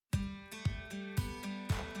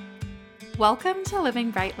Welcome to Living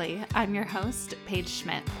Brightly. I'm your host, Paige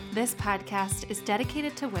Schmidt. This podcast is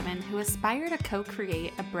dedicated to women who aspire to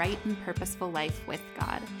co-create a bright and purposeful life with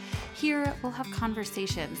God. Here, we'll have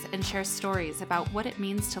conversations and share stories about what it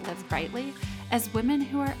means to live brightly as women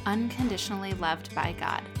who are unconditionally loved by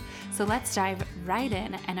God. So let's dive right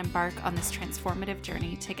in and embark on this transformative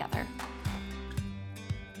journey together.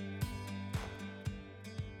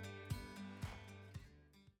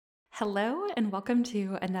 Hello and welcome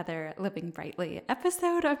to another Living Brightly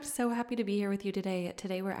episode. I'm so happy to be here with you today.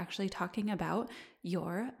 Today we're actually talking about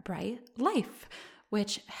your bright life,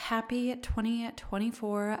 which happy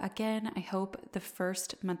 2024. Again, I hope the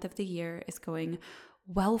first month of the year is going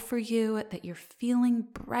well for you, that you're feeling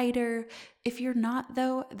brighter. If you're not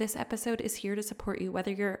though, this episode is here to support you.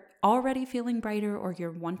 Whether you're already feeling brighter or you're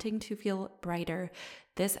wanting to feel brighter,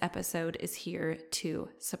 this episode is here to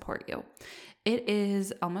support you. It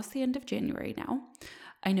is almost the end of January now.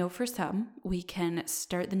 I know for some, we can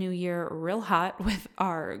start the new year real hot with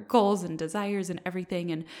our goals and desires and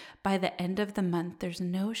everything. And by the end of the month, there's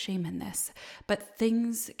no shame in this, but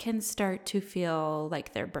things can start to feel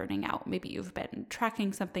like they're burning out. Maybe you've been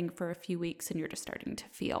tracking something for a few weeks and you're just starting to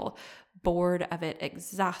feel bored of it,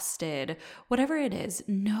 exhausted, whatever it is,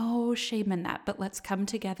 no shame in that. But let's come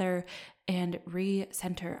together and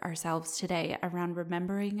recenter ourselves today around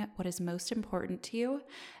remembering what is most important to you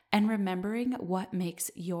and remembering what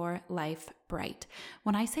makes your life bright.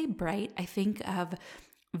 When I say bright, I think of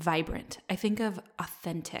vibrant. I think of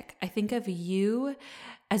authentic. I think of you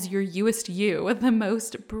as your youest you, the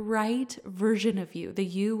most bright version of you, the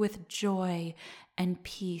you with joy and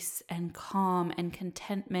peace and calm and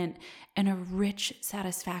contentment and a rich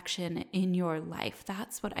satisfaction in your life.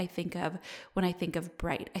 That's what I think of when I think of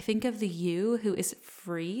bright. I think of the you who is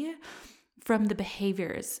free from the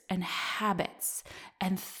behaviors and habits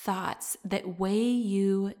and thoughts that weigh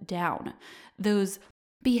you down. Those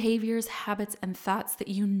behaviors, habits, and thoughts that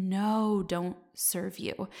you know don't serve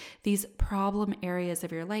you. These problem areas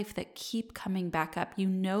of your life that keep coming back up. You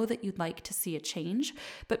know that you'd like to see a change,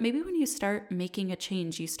 but maybe when you start making a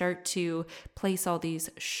change, you start to place all these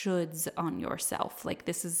shoulds on yourself. Like,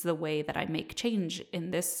 this is the way that I make change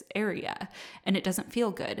in this area, and it doesn't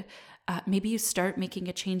feel good. Maybe you start making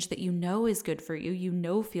a change that you know is good for you, you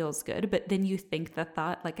know feels good, but then you think the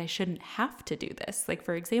thought, like, I shouldn't have to do this. Like,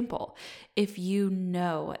 for example, if you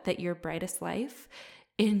know that your brightest life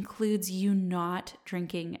includes you not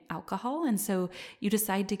drinking alcohol, and so you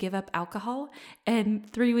decide to give up alcohol,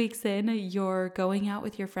 and 3 weeks in, you're going out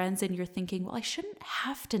with your friends and you're thinking, well, I shouldn't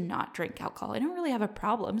have to not drink alcohol. I don't really have a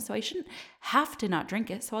problem, so I shouldn't have to not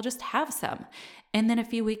drink it, so I'll just have some. And then a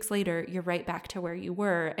few weeks later, you're right back to where you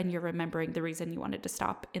were and you're remembering the reason you wanted to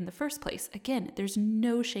stop in the first place. Again, there's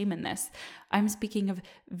no shame in this. I'm speaking of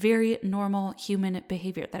very normal human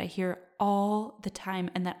behavior that I hear all the time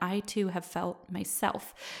and that I too have felt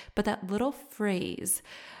myself. But that little phrase,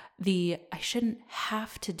 I shouldn't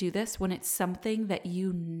have to do this, when it's something that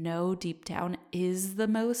you know deep down is the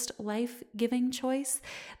most life-giving choice,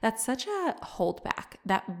 that's such a holdback.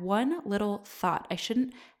 That one little thought, I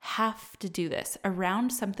shouldn't have to do this,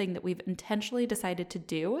 around something that we've intentionally decided to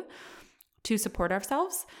do to support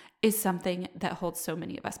ourselves, is something that holds so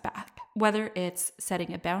many of us back. Whether it's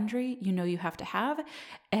setting a boundary you know you have to have,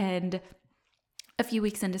 and a few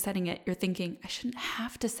weeks into setting it, you're thinking, I shouldn't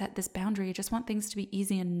have to set this boundary. I just want things to be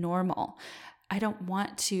easy and normal. I don't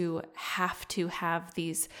want to have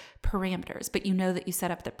these parameters, but you know that you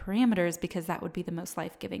set up the parameters because that would be the most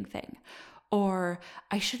life-giving thing. Or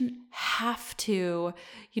I shouldn't have to,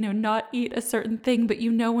 not eat a certain thing, but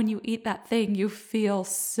when you eat that thing, you feel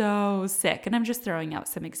so sick. And I'm just throwing out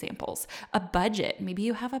some examples. A budget. Maybe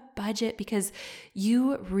you have a budget because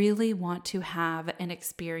you really want to have and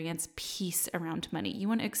experience peace around money. You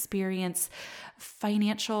want to experience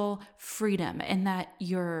financial freedom, and that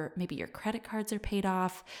maybe your credit cards are paid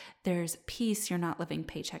off. There's peace. You're not living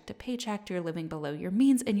paycheck to paycheck. You're living below your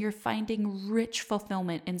means, and you're finding rich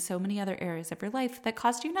fulfillment in so many other areas of your life that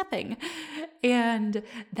cost you nothing. And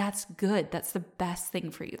that's good. That's the best thing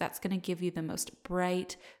for you. That's going to give you the most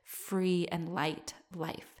bright, free, and light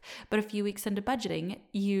life. But a few weeks into budgeting,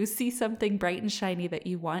 you see something bright and shiny that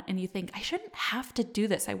you want, and you think, I shouldn't have to do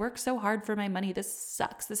this. I work so hard for my money. This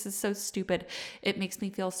sucks. This is so stupid. It makes me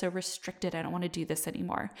feel so restricted. I don't want to do this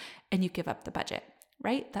anymore. And you give up the budget,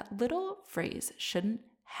 right? That little phrase, shouldn't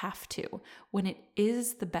have to, when it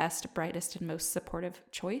is the best, brightest, and most supportive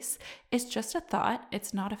choice, is just a thought.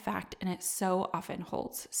 It's not a fact, and it so often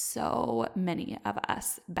holds so many of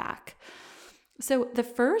us back. So, the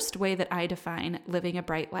first way that I define living a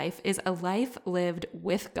bright life is a life lived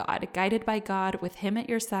with God, guided by God, with Him at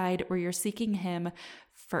your side, where you're seeking Him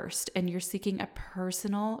first and you're seeking a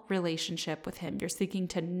personal relationship with Him. You're seeking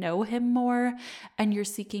to know Him more and you're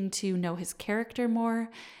seeking to know His character more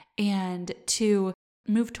and to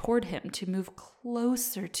move toward Him, to move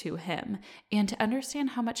closer to Him, and to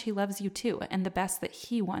understand how much He loves you too and the best that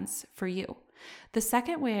He wants for you. The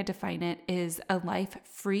second way I define it is a life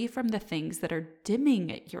free from the things that are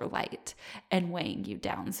dimming your light and weighing you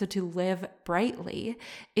down. So to live brightly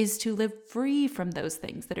is to live free from those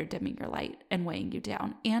things that are dimming your light and weighing you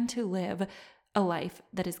down, and to live a life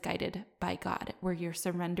that is guided by God, where you're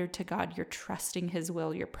surrendered to God, you're trusting His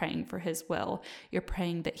will, you're praying for His will, you're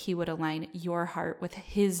praying that He would align your heart with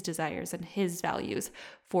His desires and His values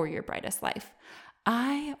for your brightest life.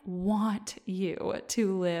 I want you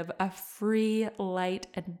to live a free, light,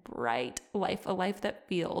 and bright life, a life that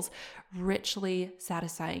feels richly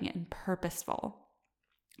satisfying and purposeful.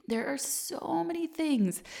 There are so many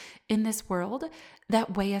things in this world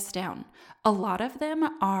that weigh us down. A lot of them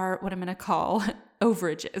are what I'm going to call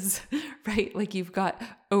overages, right? Like you've got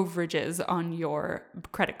overages on your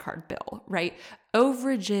credit card bill, right?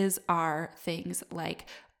 Overages are things like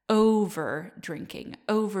over drinking,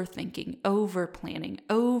 overthinking, over planning,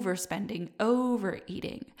 overspending,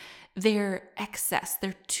 overeating. They're excess.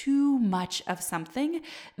 They're too much of something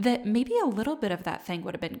that maybe a little bit of that thing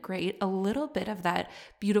would have been great. A little bit of that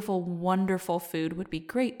beautiful, wonderful food would be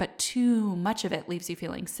great, but too much of it leaves you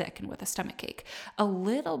feeling sick and with a stomachache. A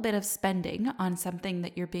little bit of spending on something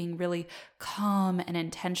that you're being really calm and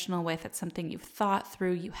intentional with, it's something you've thought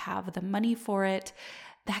through, you have the money for it.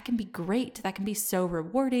 That can be great. That can be so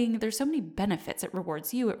rewarding. There's so many benefits. It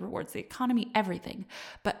rewards you, it rewards the economy, everything.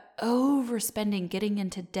 But overspending, getting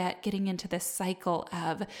into debt, getting into this cycle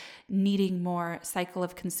of needing more, cycle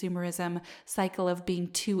of consumerism, cycle of being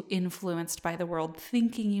too influenced by the world,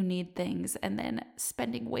 thinking you need things, and then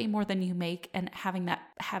spending way more than you make and having that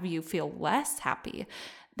have you feel less happy.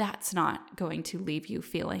 That's not going to leave you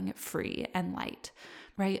feeling free and light,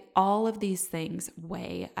 right? All of these things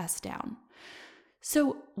weigh us down.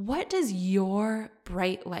 So what does your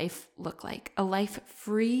bright life look like? A life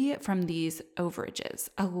free from these overages,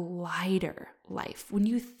 a lighter life. When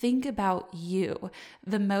you think about you,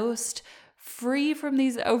 the most free from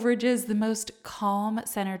these overages, the most calm,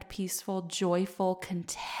 centered, peaceful, joyful,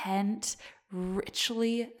 content,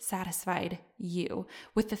 richly satisfied you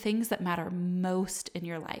with the things that matter most in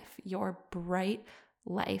your life, your bright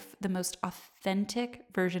life, the most authentic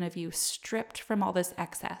version of you, stripped from all this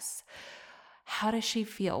excess. How does she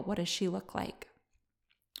feel? What does she look like?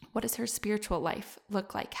 What does her spiritual life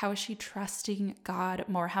look like? How is she trusting God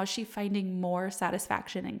more? How is she finding more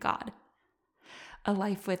satisfaction in God? A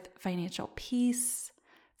life with financial peace,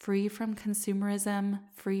 free from consumerism,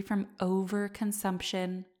 free from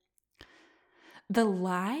overconsumption. The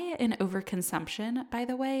lie in overconsumption, by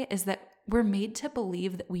the way, is that we're made to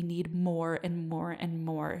believe that we need more and more and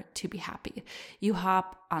more to be happy. You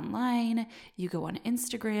hop online, you go on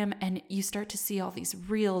Instagram, and you start to see all these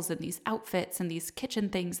reels and these outfits and these kitchen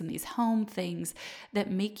things and these home things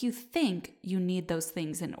that make you think you need those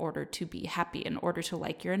things in order to be happy, in order to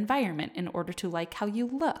like your environment, in order to like how you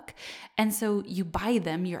look. And so you buy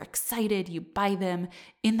them, you're excited, you buy them.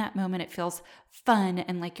 In that moment, it feels fun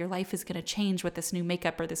and like your life is going to change with this new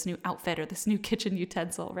makeup or this new outfit or this new kitchen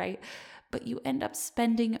utensil, right? But you end up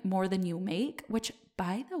spending more than you make, which,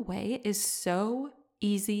 by the way, is so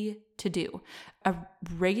easy to do. A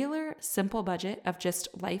regular, simple budget of just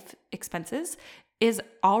life expenses is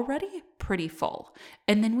already pretty full.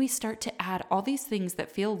 And then we start to add all these things that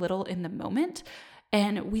feel little in the moment,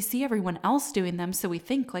 and we see everyone else doing them. So we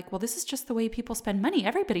think like, well, this is just the way people spend money.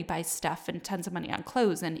 Everybody buys stuff and tons of money on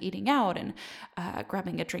clothes and eating out and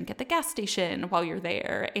grabbing a drink at the gas station while you're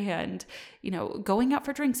there and, going out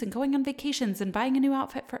for drinks and going on vacations and buying a new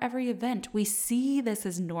outfit for every event. We see this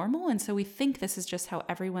as normal. And so we think this is just how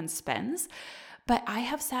everyone spends. But I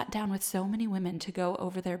have sat down with so many women to go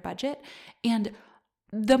over their budget, and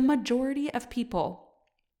the majority of people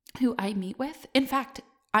who I meet with, in fact,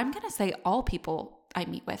 I'm going to say all people I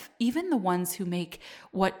meet with, even the ones who make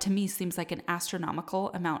what to me seems like an astronomical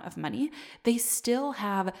amount of money, they still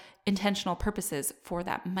have intentional purposes for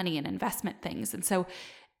that money and investment things. And so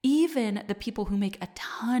even the people who make a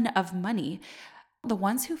ton of money, the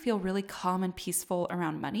ones who feel really calm and peaceful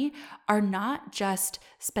around money are not just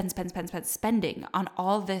spending on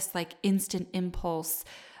all this like instant impulse,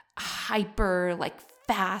 hyper, like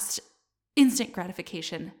fast, instant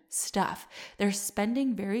gratification stuff. They're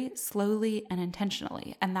spending very slowly and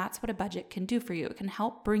intentionally. And that's what a budget can do for you. It can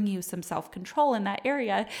help bring you some self-control in that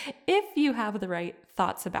area if you have the right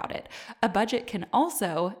thoughts about it. A budget can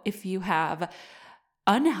also, if you have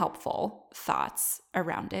unhelpful thoughts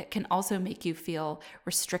around it, can also make you feel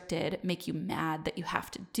restricted, make you mad that you have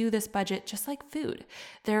to do this budget, just like food.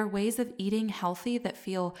 There are ways of eating healthy that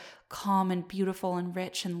feel calm and beautiful and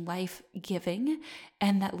rich and life-giving,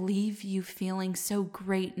 and that leave you feeling so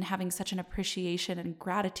great and having such an appreciation and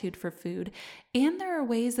gratitude for food. And there are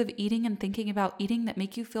ways of eating and thinking about eating that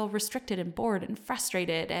make you feel restricted and bored and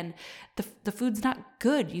frustrated, and the food's not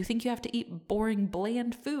good. You think you have to eat boring,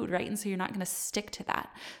 bland food, right? And so you're not going to stick to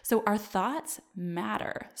that. So our thoughts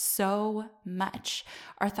matter so much.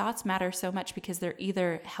 Our thoughts matter so much because they're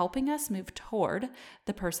either helping us move toward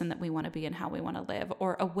the person that we want to be and how we want to live,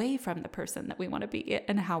 or away from the person that we want to be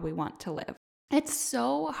and how we want to live. It's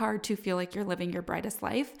so hard to feel like you're living your brightest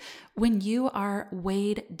life when you are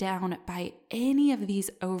weighed down by any of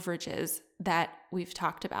these overages that we've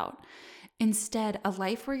talked about. Instead, a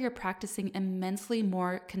life where you're practicing immensely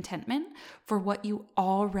more contentment for what you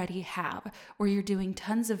already have, where you're doing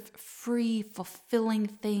tons of free, fulfilling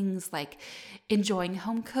things like enjoying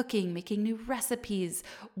home cooking, making new recipes,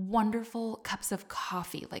 wonderful cups of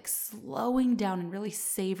coffee, like slowing down and really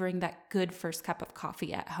savoring that good first cup of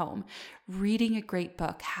coffee at home, reading a great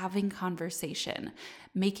book, having conversation,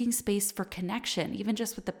 making space for connection, even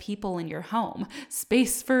just with the people in your home,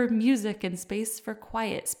 space for music and space for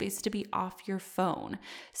quiet, space to be off your phone,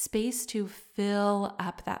 space to fill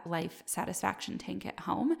up that life satisfaction tank at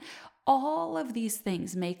home. All of these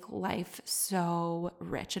things make life so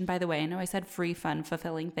rich. And by the way, I know I said free, fun,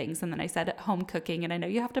 fulfilling things, and then I said home cooking, and I know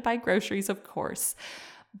you have to buy groceries, of course,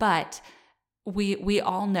 but we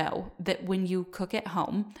all know that when you cook at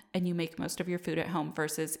home and you make most of your food at home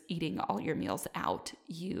versus eating all your meals out,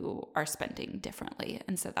 you are spending differently.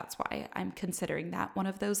 And so that's why I'm considering that one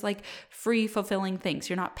of those like free, fulfilling things.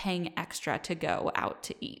 You're not paying extra to go out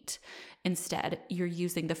to eat. Instead, you're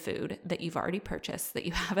using the food that you've already purchased, that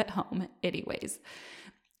you have at home anyways.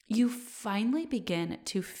 You finally begin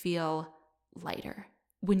to feel lighter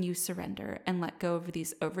when you surrender and let go of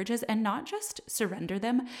these overages, and not just surrender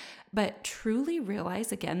them, but truly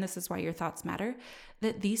realize, again, this is why your thoughts matter,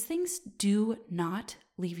 that these things do not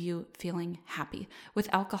leave you feeling happy.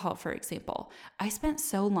 With alcohol, for example, I spent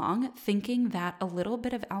so long thinking that a little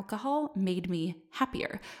bit of alcohol made me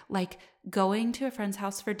happier, like going to a friend's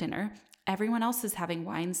house for dinner. Everyone else is having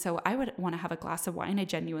wine, so I would want to have a glass of wine. I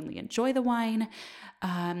genuinely enjoy the wine.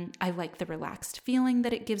 I like the relaxed feeling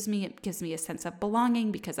that it gives me. It gives me a sense of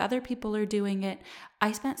belonging because other people are doing it.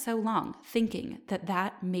 I spent so long thinking that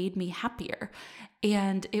that made me happier.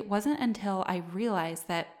 And it wasn't until I realized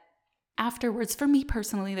that afterwards, for me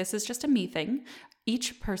personally, this is just a me thing.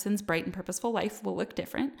 Each person's bright and purposeful life will look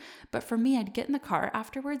different. But for me, I'd get in the car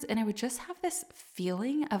afterwards and I would just have this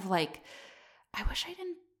feeling of like, I wish I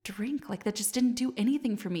didn't drink. Like that just didn't do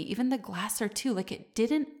anything for me. Even the glass or two, like it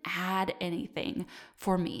didn't add anything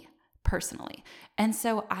for me personally. And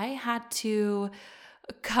so I had to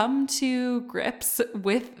come to grips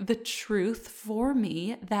with the truth for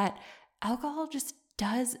me that alcohol just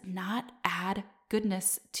does not add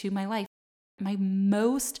goodness to my life. My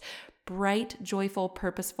most bright, joyful,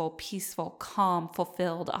 purposeful, peaceful, calm,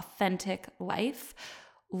 fulfilled, authentic life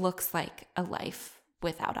looks like a life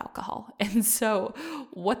without alcohol. And so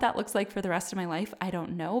what that looks like for the rest of my life, I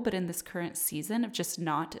don't know. But in this current season of just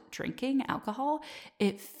not drinking alcohol,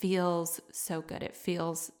 it feels so good. It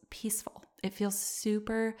feels peaceful. It feels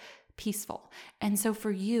super peaceful. And so for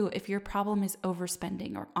you, if your problem is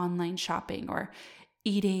overspending or online shopping or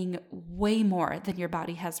eating way more than your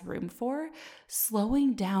body has room for,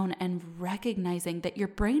 slowing down and recognizing that your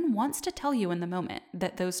brain wants to tell you in the moment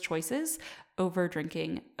that those choices, over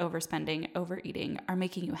drinking, overspending, overeating, are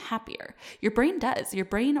making you happier. Your brain does. Your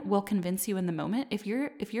brain will convince you in the moment. If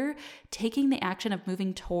you're taking the action of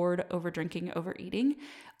moving toward over drinking, overeating,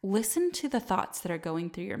 listen to the thoughts that are going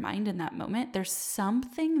through your mind in that moment. There's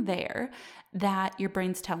something there that your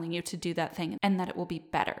brain's telling you to do that thing and that it will be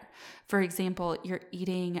better. For example, you're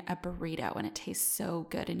eating a burrito and it tastes so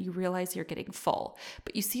good and you realize you're getting full,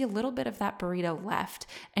 but you see a little bit of that burrito left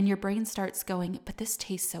and your brain starts going, but this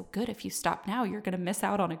tastes so good. If you stop now, you're going to miss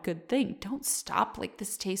out on a good thing. Don't stop. Like,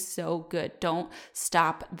 this tastes so good. Don't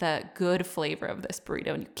stop the good flavor of this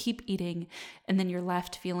burrito. And you keep eating and then you're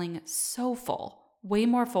left feeling so full. Way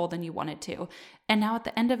more full than you wanted to. And now at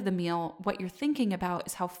the end of the meal, what you're thinking about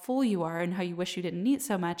is how full you are and how you wish you didn't eat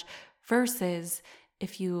so much versus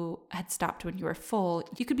if you had stopped when you were full,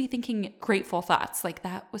 you could be thinking grateful thoughts like,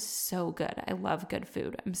 that was so good. I love good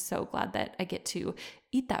food. I'm so glad that I get to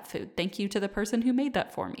eat that food. Thank you to the person who made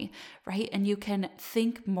that for me, right? And you can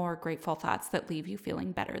think more grateful thoughts that leave you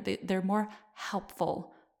feeling better. They're more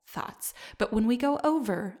helpful thoughts. But when we go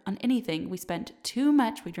over on anything, we spend too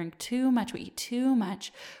much, we drink too much, we eat too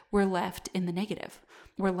much, we're left in the negative.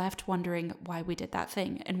 We're left wondering why we did that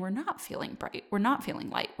thing, and we're not feeling bright. We're not feeling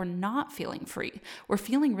light. We're not feeling free. We're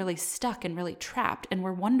feeling really stuck and really trapped, and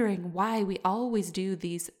we're wondering why we always do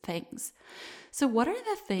these things. So what are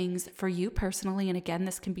the things for you personally? And again,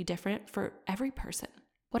 this can be different for every person.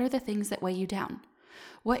 What are the things that weigh you down?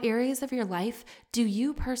 What areas of your life do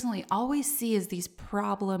you personally always see as these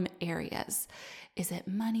problem areas? Is it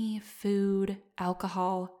money, food,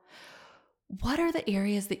 alcohol? What are the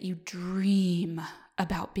areas that you dream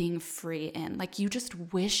about being free in? Like you just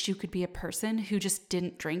wish you could be a person who just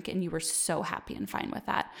didn't drink and you were so happy and fine with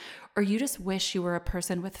that. Or you just wish you were a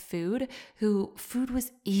person with food who food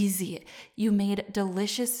was easy. You made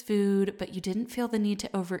delicious food, but you didn't feel the need to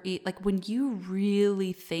overeat. Like when you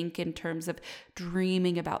really think in terms of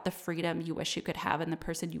dreaming about the freedom you wish you could have and the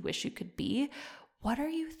person you wish you could be, what are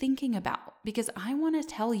you thinking about? Because I want to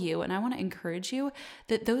tell you and I want to encourage you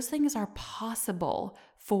that those things are possible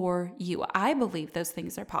for you. I believe those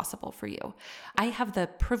things are possible for you. I have the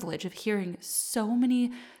privilege of hearing so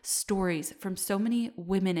many stories from so many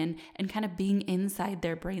women and kind of being inside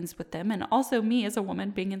their brains with them, and also me as a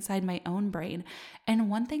woman being inside my own brain.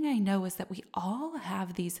 And one thing I know is that we all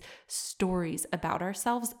have these stories about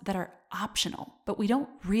ourselves that are optional, but we don't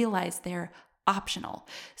realize they're optional.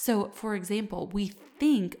 So for example, we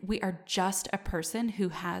think we are just a person who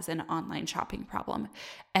has an online shopping problem,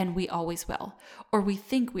 and we always will. Or we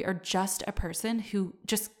think we are just a person who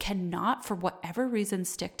just cannot, for whatever reason,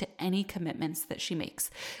 stick to any commitments that she makes.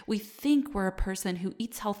 We think we're a person who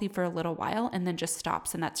eats healthy for a little while and then just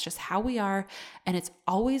stops, and that's just how we are, and it's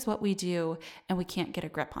always what we do, and we can't get a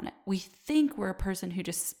grip on it. We think we're a person who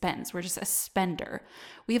just spends. We're just a spender.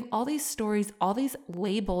 We have all these stories, all these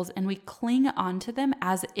labels, and we cling onto them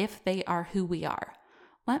as if they are who we are.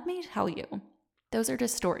 Let me tell you, those are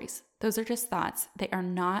just stories. Those are just thoughts. They are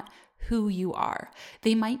not who you are.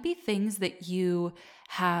 They might be things that you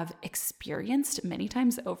have experienced many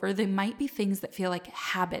times over. They might be things that feel like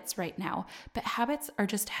habits right now, but habits are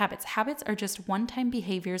just habits. Habits are just one-time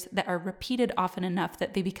behaviors that are repeated often enough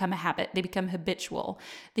that they become a habit. They become habitual.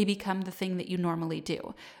 They become the thing that you normally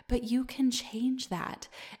do. But you can change that.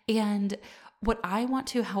 And what I want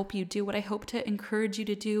to help you do, what I hope to encourage you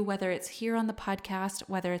to do, whether it's here on the podcast,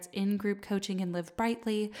 whether it's in group coaching and Live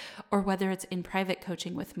Brightly, or whether it's in private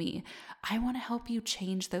coaching with me, I want to help you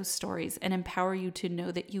change those stories and empower you to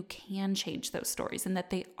know that you can change those stories and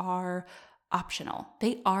that they are optional.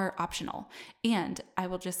 They are optional. And I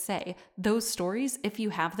will just say those stories, if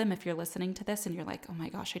you have them, if you're listening to this and you're like, oh my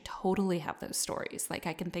gosh, I totally have those stories. Like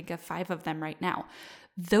I can think of 5 of them right now.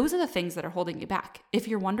 Those are the things that are holding you back. If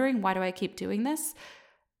you're wondering, why do I keep doing this?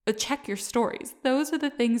 Check your stories. Those are the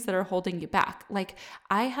things that are holding you back. Like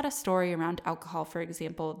I had a story around alcohol, for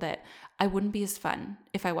example, that I wouldn't be as fun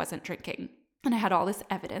if I wasn't drinking. And I had all this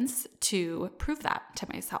evidence to prove that to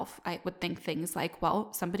myself. I would think things like,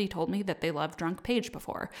 well, somebody told me that they loved drunk Paige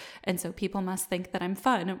before. And so people must think that I'm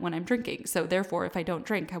fun when I'm drinking. So therefore, if I don't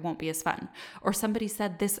drink, I won't be as fun. Or somebody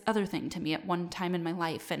said this other thing to me at one time in my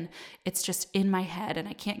life, and it's just in my head and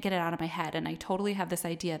I can't get it out of my head. And I totally have this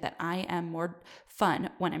idea that I am more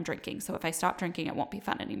fun when I'm drinking. So if I stop drinking, it won't be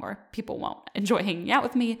fun anymore. People won't enjoy hanging out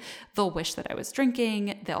with me. They'll wish that I was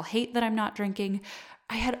drinking. They'll hate that I'm not drinking.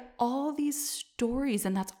 I had all these stories,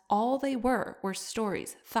 and that's all they were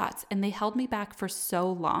stories, thoughts, and they held me back for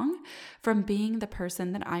so long from being the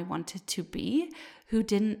person that I wanted to be, who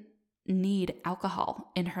didn't need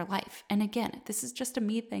alcohol in her life. And again, this is just a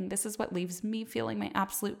me thing. This is what leaves me feeling my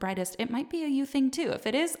absolute brightest. It might be a you thing too. If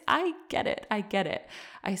it is, I get it. I get it.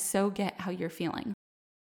 I so get how you're feeling.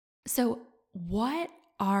 So what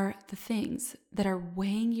are the things that are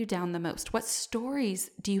weighing you down the most? What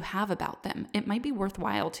stories do you have about them? It might be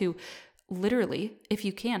worthwhile to literally, if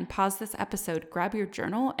you can, pause this episode, grab your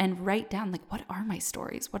journal and write down, like, what are my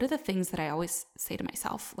stories? What are the things that I always say to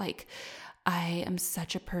myself? Like, I am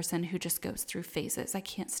such a person who just goes through phases. I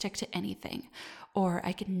can't stick to anything, or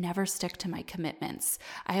I could never stick to my commitments.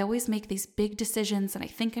 I always make these big decisions and I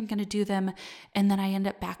think I'm going to do them, and then I end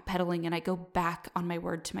up backpedaling and I go back on my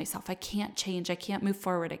word to myself. I can't change. I can't move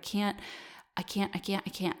forward. I can't,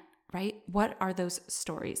 right? What are those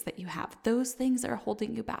stories that you have? Those things are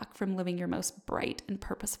holding you back from living your most bright and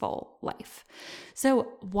purposeful life.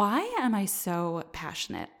 So why am I so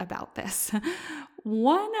passionate about this?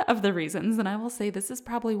 One of the reasons, and I will say this is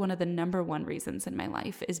probably one of the number one reasons in my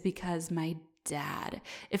life, is because my dad,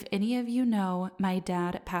 if any of you know, my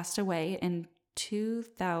dad passed away in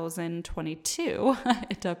 2022. I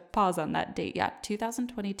had to pause on that date. Yeah,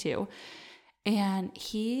 2022. And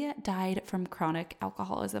he died from chronic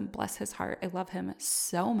alcoholism. Bless his heart. I love him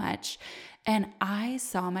so much. And I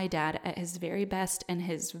saw my dad at his very best and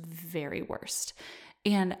his very worst.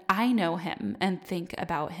 And I know him and think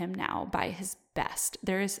about him now by his best.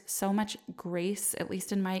 There is so much grace, at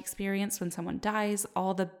least in my experience, when someone dies,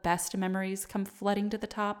 all the best memories come flooding to the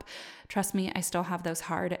top. Trust me, I still have those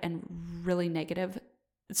hard and really negative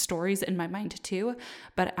stories in my mind too,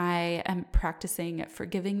 but I am practicing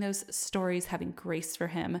forgiving those stories, having grace for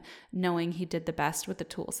him, knowing he did the best with the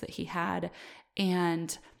tools that he had.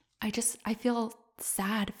 And I feel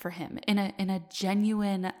sad for him in a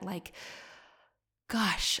genuine, like,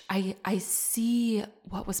 gosh, I see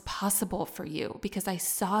what was possible for you because I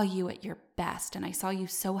saw you at your best and I saw you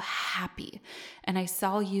so happy and I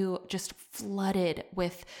saw you just flooded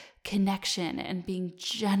with connection and being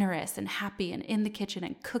generous and happy and in the kitchen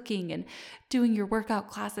and cooking and doing your workout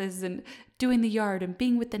classes and doing the yard and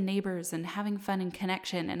being with the neighbors and having fun and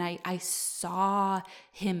connection. And I saw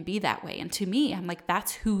him be that way. And to me, I'm like,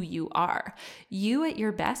 that's who you are. You at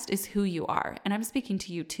your best is who you are. And I'm speaking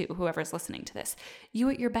to you too, whoever's listening to this. You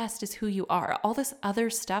at your best is who you are. All this other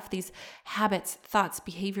stuff, these habits, thoughts,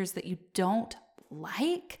 behaviors that you don't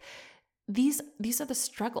like, these are the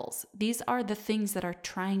struggles. These are the things that are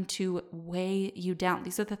trying to weigh you down.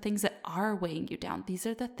 These are the things that are weighing you down. These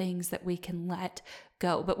are the things that we can let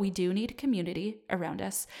go. But we do need community around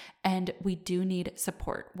us and we do need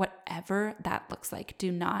support, whatever that looks like.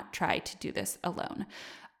 Do not try to do this alone.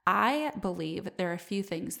 I believe there are a few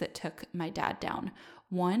things that took my dad down.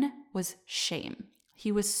 One was shame.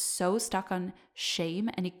 He was so stuck on shame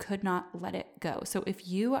and he could not let it go. So if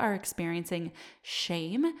you are experiencing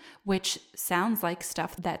shame, which sounds like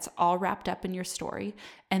stuff that's all wrapped up in your story,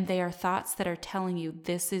 and they are thoughts that are telling you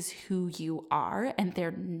this is who you are, and they're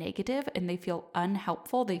negative and they feel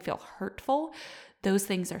unhelpful, they feel hurtful, those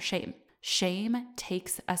things are shame. Shame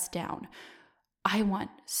takes us down. I want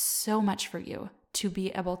so much for you to be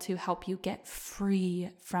able to help you get free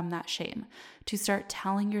from that shame, to start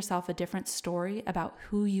telling yourself a different story about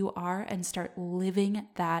who you are and start living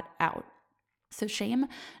that out. So shame,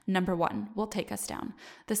 number one, will take us down.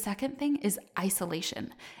 The second thing is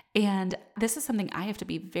isolation. And this is something I have to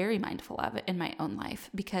be very mindful of in my own life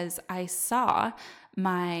because I saw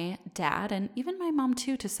my dad and even my mom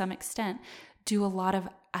too, to some extent, do a lot of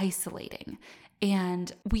isolating.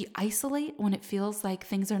 And we isolate when it feels like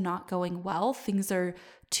things are not going well. Things are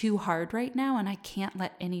too hard right now and I can't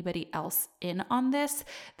let anybody else in on this.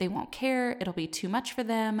 They won't care. It'll be too much for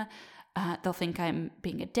them. They'll think I'm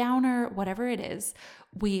being a downer, whatever it is.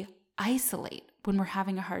 We isolate when we're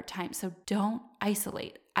having a hard time. So don't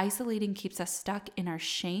isolate. Isolating keeps us stuck in our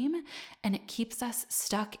shame and it keeps us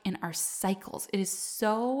stuck in our cycles. It is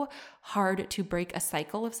so hard to break a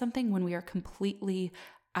cycle of something when we are completely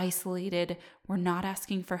isolated. We're not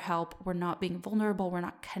asking for help. We're not being vulnerable. We're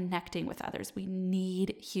not connecting with others. We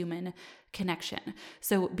need human connection.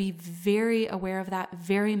 So be very aware of that,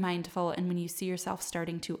 very mindful. And when you see yourself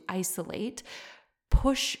starting to isolate,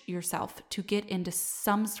 push yourself to get into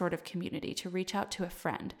some sort of community, to reach out to a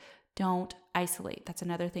friend. Don't isolate. That's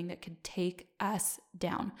another thing that could take us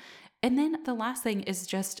down. And then the last thing is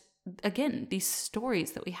just, again, these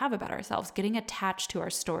stories that we have about ourselves, getting attached to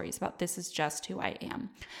our stories about this is just who I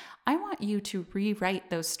am. I want you to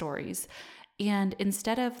rewrite those stories. And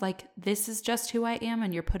instead of like, this is just who I am,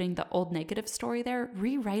 and you're putting the old negative story there,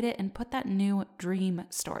 rewrite it and put that new dream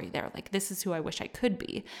story there. Like, this is who I wish I could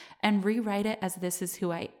be, and rewrite it as this is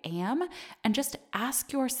who I am. And just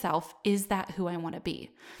ask yourself, is that who I want to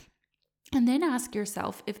be? And then ask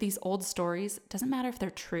yourself if these old stories, doesn't matter if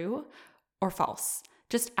they're true or false.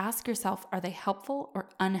 Just ask yourself, are they helpful or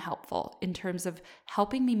unhelpful in terms of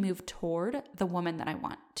helping me move toward the woman that I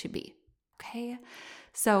want to be? Okay.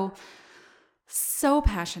 So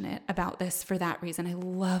passionate about this for that reason. I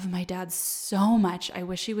love my dad so much. I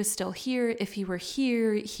wish he was still here. If he were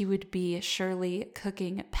here, he would be surely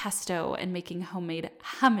cooking pesto and making homemade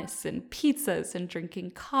hummus and pizzas and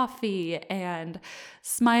drinking coffee and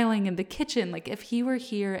smiling in the kitchen. Like, if he were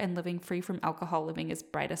here and living free from alcohol, living his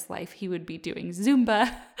brightest life, he would be doing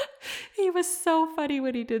Zumba. He was so funny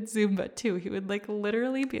when he did Zumba too. He would like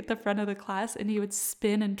literally be at the front of the class and he would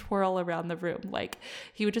spin and twirl around the room. Like,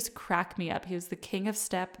 he would just crack me up. He was was the king of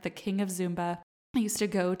step, the king of Zumba. I used to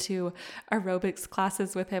go to aerobics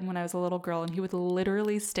classes with him when I was a little girl, and he would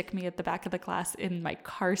literally stick me at the back of the class in my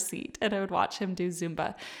car seat, and I would watch him do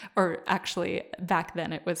Zumba. Or actually, back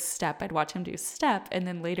then it was step. I'd watch him do step, and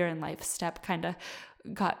then later in life, step kind of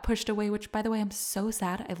got pushed away, which, by the way, I'm so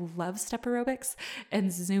sad. I love step aerobics,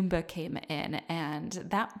 and Zumba came in, and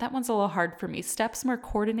that one's a little hard for me. Step's more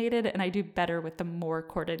coordinated, and I do better with the more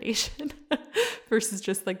coordination versus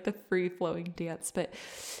just like the free-flowing dance. But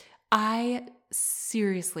I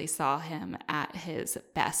seriously saw him at his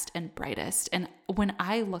best and brightest. And when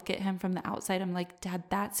I look at him from the outside, I'm like, Dad,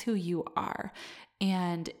 that's who you are.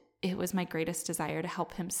 And it was my greatest desire to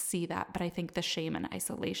help him see that. But I think the shame and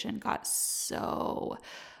isolation got so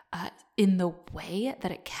in the way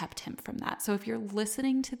that it kept him from that. So if you're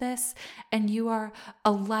listening to this and you are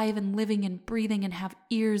alive and living and breathing and have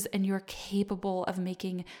ears and you're capable of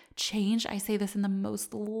making change, I say this in the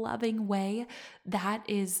most loving way, that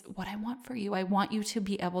is what I want for you. I want you to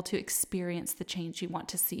be able to experience the change you want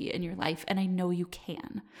to see in your life, and I know you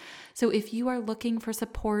can. So if you are looking for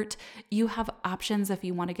support, you have options. If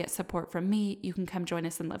you want to get support from me, you can come join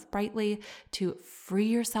us in Live Brightly to free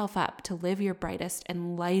yourself up to live your brightest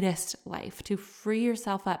and lightest life, to free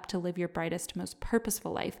yourself up to live your brightest, most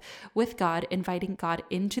purposeful life with God, inviting God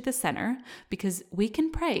into the center, because we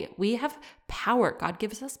can pray. We have power. God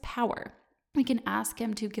gives us power. We can ask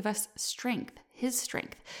him to give us strength, his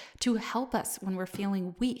strength, to help us when we're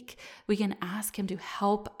feeling weak. We can ask him to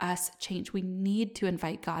help us change. We need to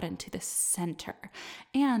invite God into the center.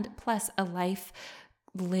 And plus, a life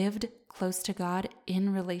lived close to God,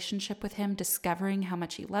 in relationship with him, discovering how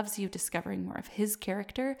much he loves you, discovering more of his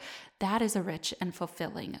character, that is a rich and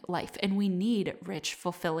fulfilling life. And we need rich,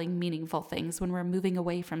 fulfilling, meaningful things when we're moving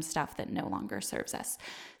away from stuff that no longer serves us.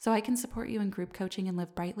 So I can support you in group coaching and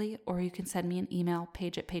Live Brightly, or you can send me an email,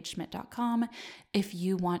 paige@paigeschmidt.com. If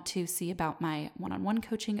you want to see about my one-on-one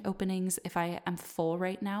coaching openings, if I am full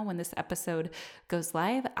right now when this episode goes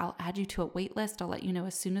live, I'll add you to a wait list. I'll let you know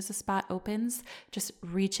as soon as a spot opens. Just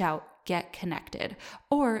reach out, get connected.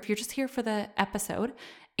 Or if you're just here for the episode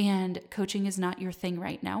and coaching is not your thing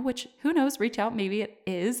right now, which who knows, reach out. Maybe it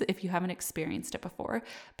is if you haven't experienced it before,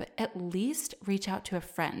 but at least reach out to a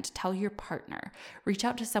friend, tell your partner, reach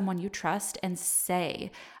out to someone you trust and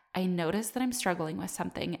say, I notice that I'm struggling with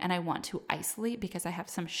something and I want to isolate because I have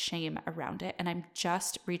some shame around it. And I'm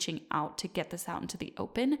just reaching out to get this out into the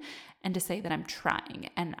open and to say that I'm trying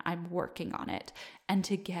and I'm working on it and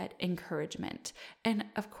to get encouragement. And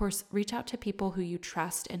of course, reach out to people who you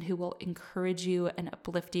trust and who will encourage you and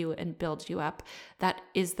uplift you and build you up. That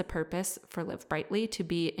is the purpose for Live Brightly, to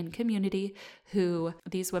be in community who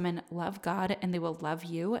these women love God and they will love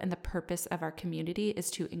you. And the purpose of our community is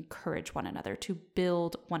to encourage one another, to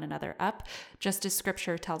build one another up, just as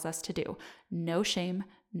scripture tells us to do. No shame,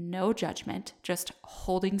 no judgment, just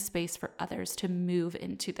holding space for others to move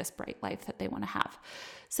into this bright life that they want to have.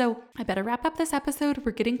 So I better wrap up this episode.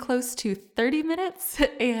 We're getting close to 30 minutes,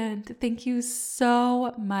 and thank you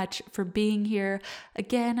so much for being here.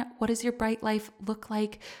 Again, what does your bright life look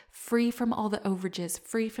like? Free from all the overages,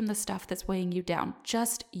 free from the stuff that's weighing you down.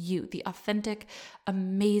 Just you, the authentic,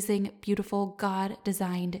 amazing, beautiful,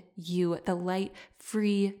 God-designed you, the light,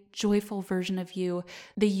 free, joyful version of you,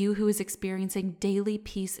 the you who is experiencing daily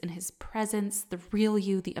peace in his presence, the real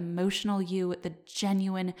you, the emotional you, the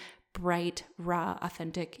genuine, bright, raw,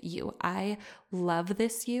 authentic you. I love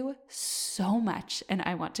this you so much, and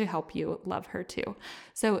I want to help you love her too.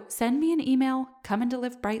 So send me an email, come into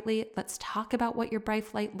Live Brightly. Let's talk about what your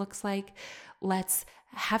bright light looks like. Let's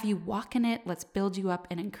have you walk in it. Let's build you up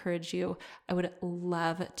and encourage you. I would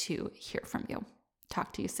love to hear from you.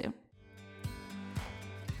 Talk to you soon.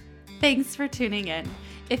 Thanks for tuning in.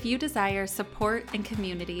 If you desire support and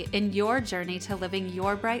community in your journey to living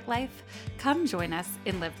your bright life, come join us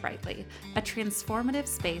in Live Brightly, a transformative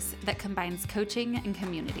space that combines coaching and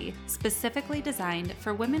community, specifically designed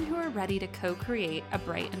for women who are ready to co-create a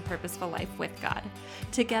bright and purposeful life with God.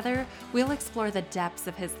 Together, we'll explore the depths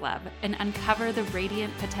of his love and uncover the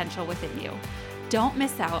radiant potential within you. Don't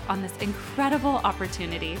miss out on this incredible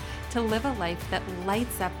opportunity to live a life that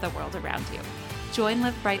lights up the world around you. Join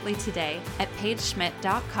Live Brightly today at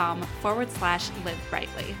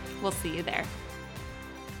paigeschmidt.com/livebrightly. We'll see you there.